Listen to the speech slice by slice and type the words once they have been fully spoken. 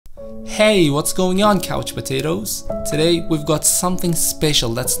Hey, what's going on, couch potatoes? Today we've got something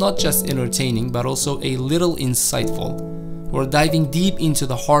special that's not just entertaining but also a little insightful. We're diving deep into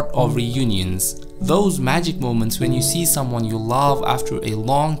the heart of reunions, those magic moments when you see someone you love after a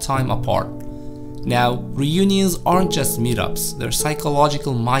long time apart. Now, reunions aren't just meetups, they're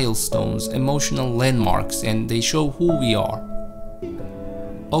psychological milestones, emotional landmarks, and they show who we are.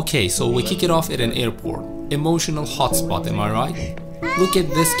 Okay, so we kick it off at an airport. Emotional hotspot, am I right? Look at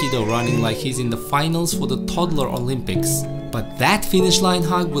this kiddo running like he's in the finals for the toddler Olympics. But that finish line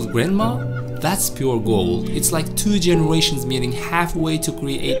hug with grandma? That's pure gold. It's like two generations meeting halfway to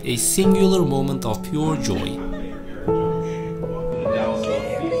create a singular moment of pure joy.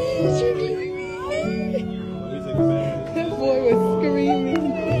 That boy was screaming.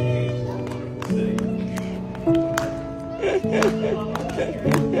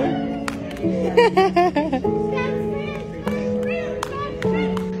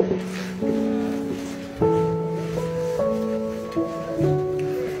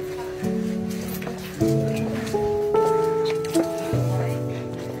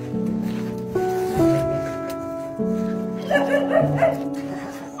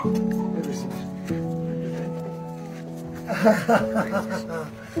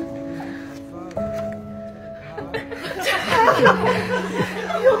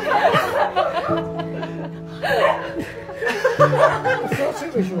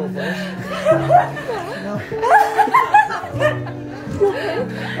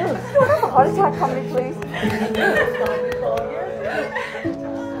 Heart attack coming, please.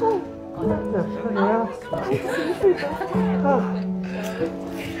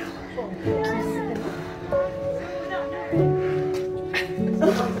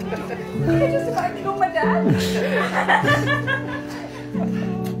 I just about killed my dad.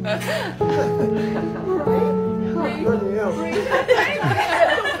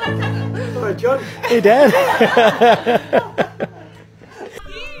 Hey, Dad.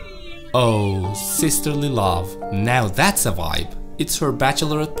 Oh, sisterly love. Now that's a vibe. It's her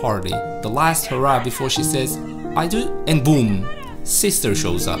bachelorette party. The last hurrah before she says, I do, and boom, sister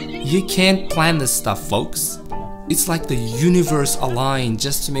shows up. You can't plan this stuff, folks. It's like the universe aligned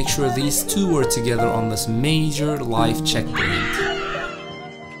just to make sure these two were together on this major life checkpoint.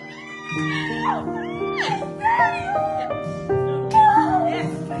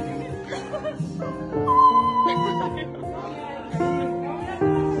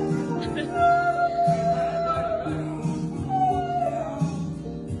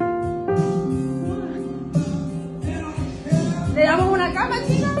 ¿Le damos una cama,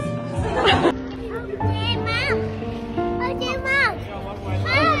 chicas?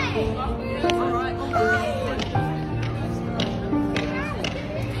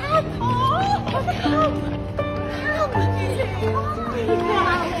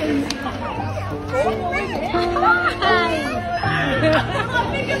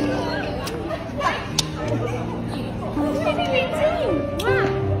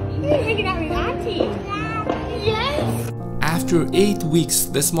 After 8 weeks,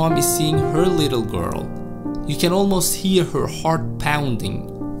 this mom is seeing her little girl. You can almost hear her heart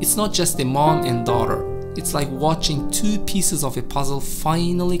pounding. It's not just a mom and daughter. It's like watching two pieces of a puzzle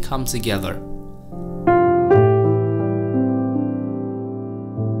finally come together.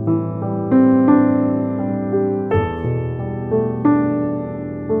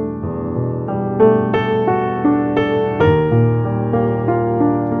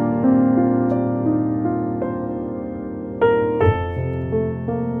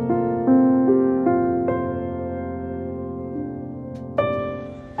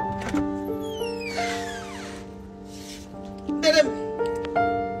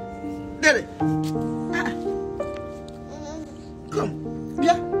 Daddy, come,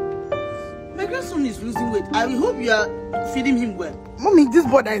 yeah. My grandson is losing weight. I hope you are feeding him well. Mommy, this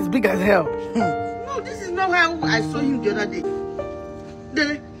boy is big as hell. No, this is not how I saw him the other day.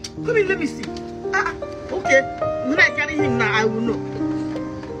 Daddy, come in, let me see. Okay. When I carry him now, I will know.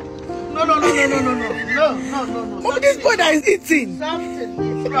 No. Mommy, this boy is eating.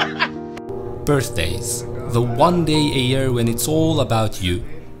 Something is wrong. Birthdays. The one day a year when it's all about you.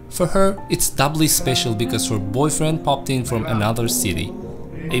 For her, it's doubly special because her boyfriend popped in from another city.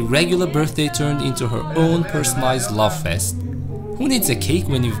 A regular birthday turned into her own personalized love fest. Who needs a cake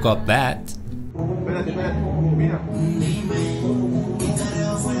when you've got that?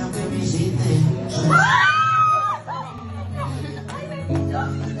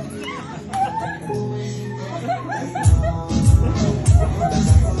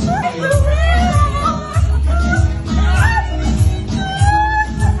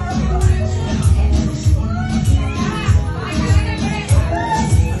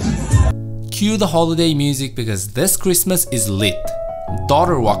 Cue the holiday music because this Christmas is lit.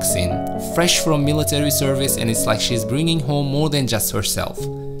 Daughter walks in, fresh from military service, and it's like she's bringing home more than just herself.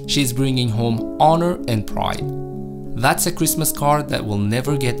 She's bringing home honor and pride. That's a Christmas card that will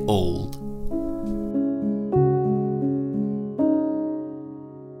never get old.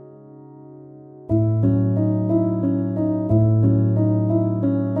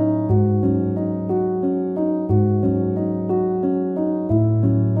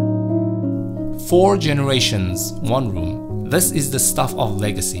 Four generations, one room. This is the stuff of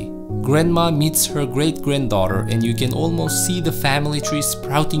legacy. Grandma meets her great-granddaughter and you can almost see the family tree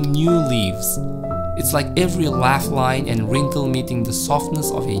sprouting new leaves. It's like every laugh line and wrinkle meeting the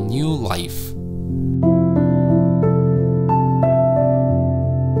softness of a new life.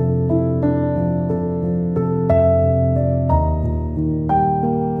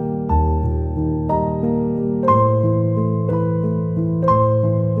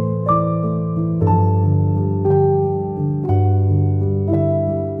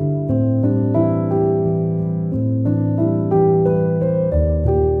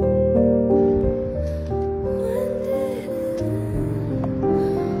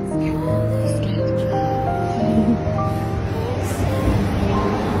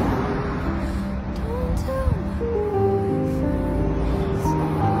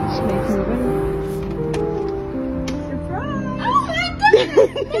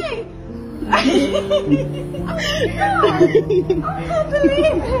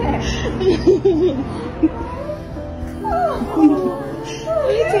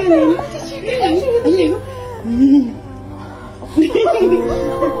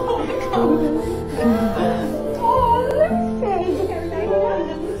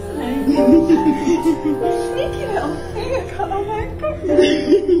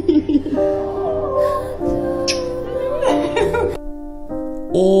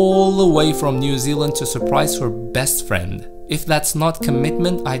 All the way from New Zealand to surprise her best friend. If that's not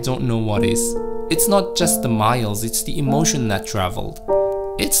commitment, I don't know what is. It's not just the miles, it's the emotion that traveled.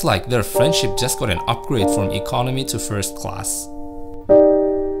 It's like their friendship just got an upgrade from economy to first class.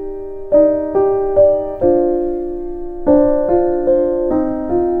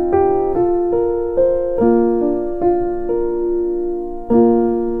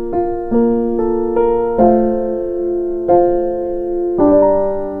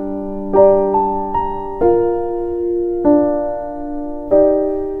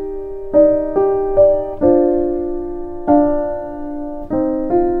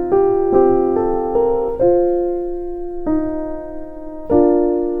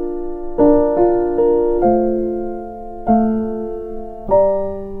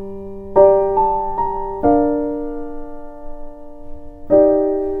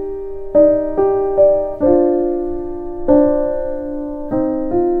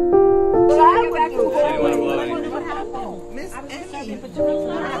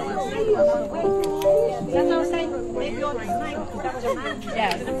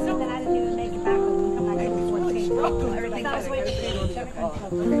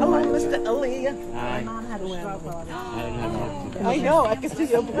 Hello, Mr. Aaliyah. Hi. I know, I can see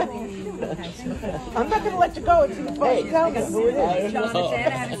your breath. I'm not going to let you go until you first tell me who it is.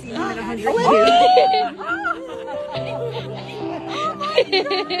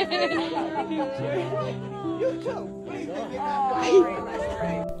 You too.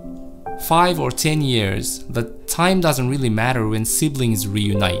 5 or 10 years, the time doesn't really matter when siblings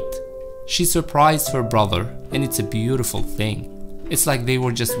reunite. She surprised her brother, and it's a beautiful thing. It's like they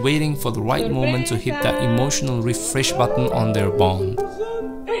were just waiting for the right moment to hit that emotional refresh button on their bond.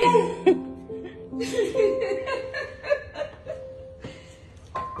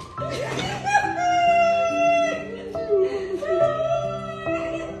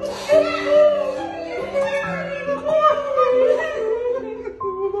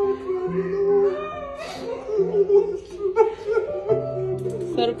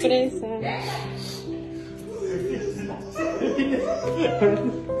 Sorpresa.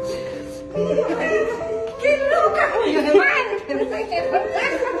 ¡Qué loca, coño de madre!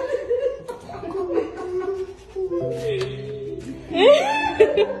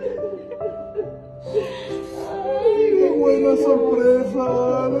 Qué buena sorpresa,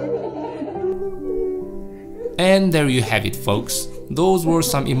 vale. And there you have it, folks. Those were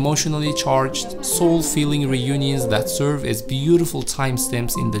some emotionally charged, soul-filling reunions that serve as beautiful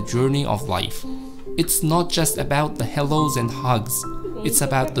timestamps in the journey of life. It's not just about the hellos and hugs, it's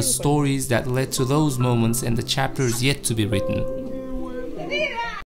about the stories that led to those moments and the chapters yet to be written.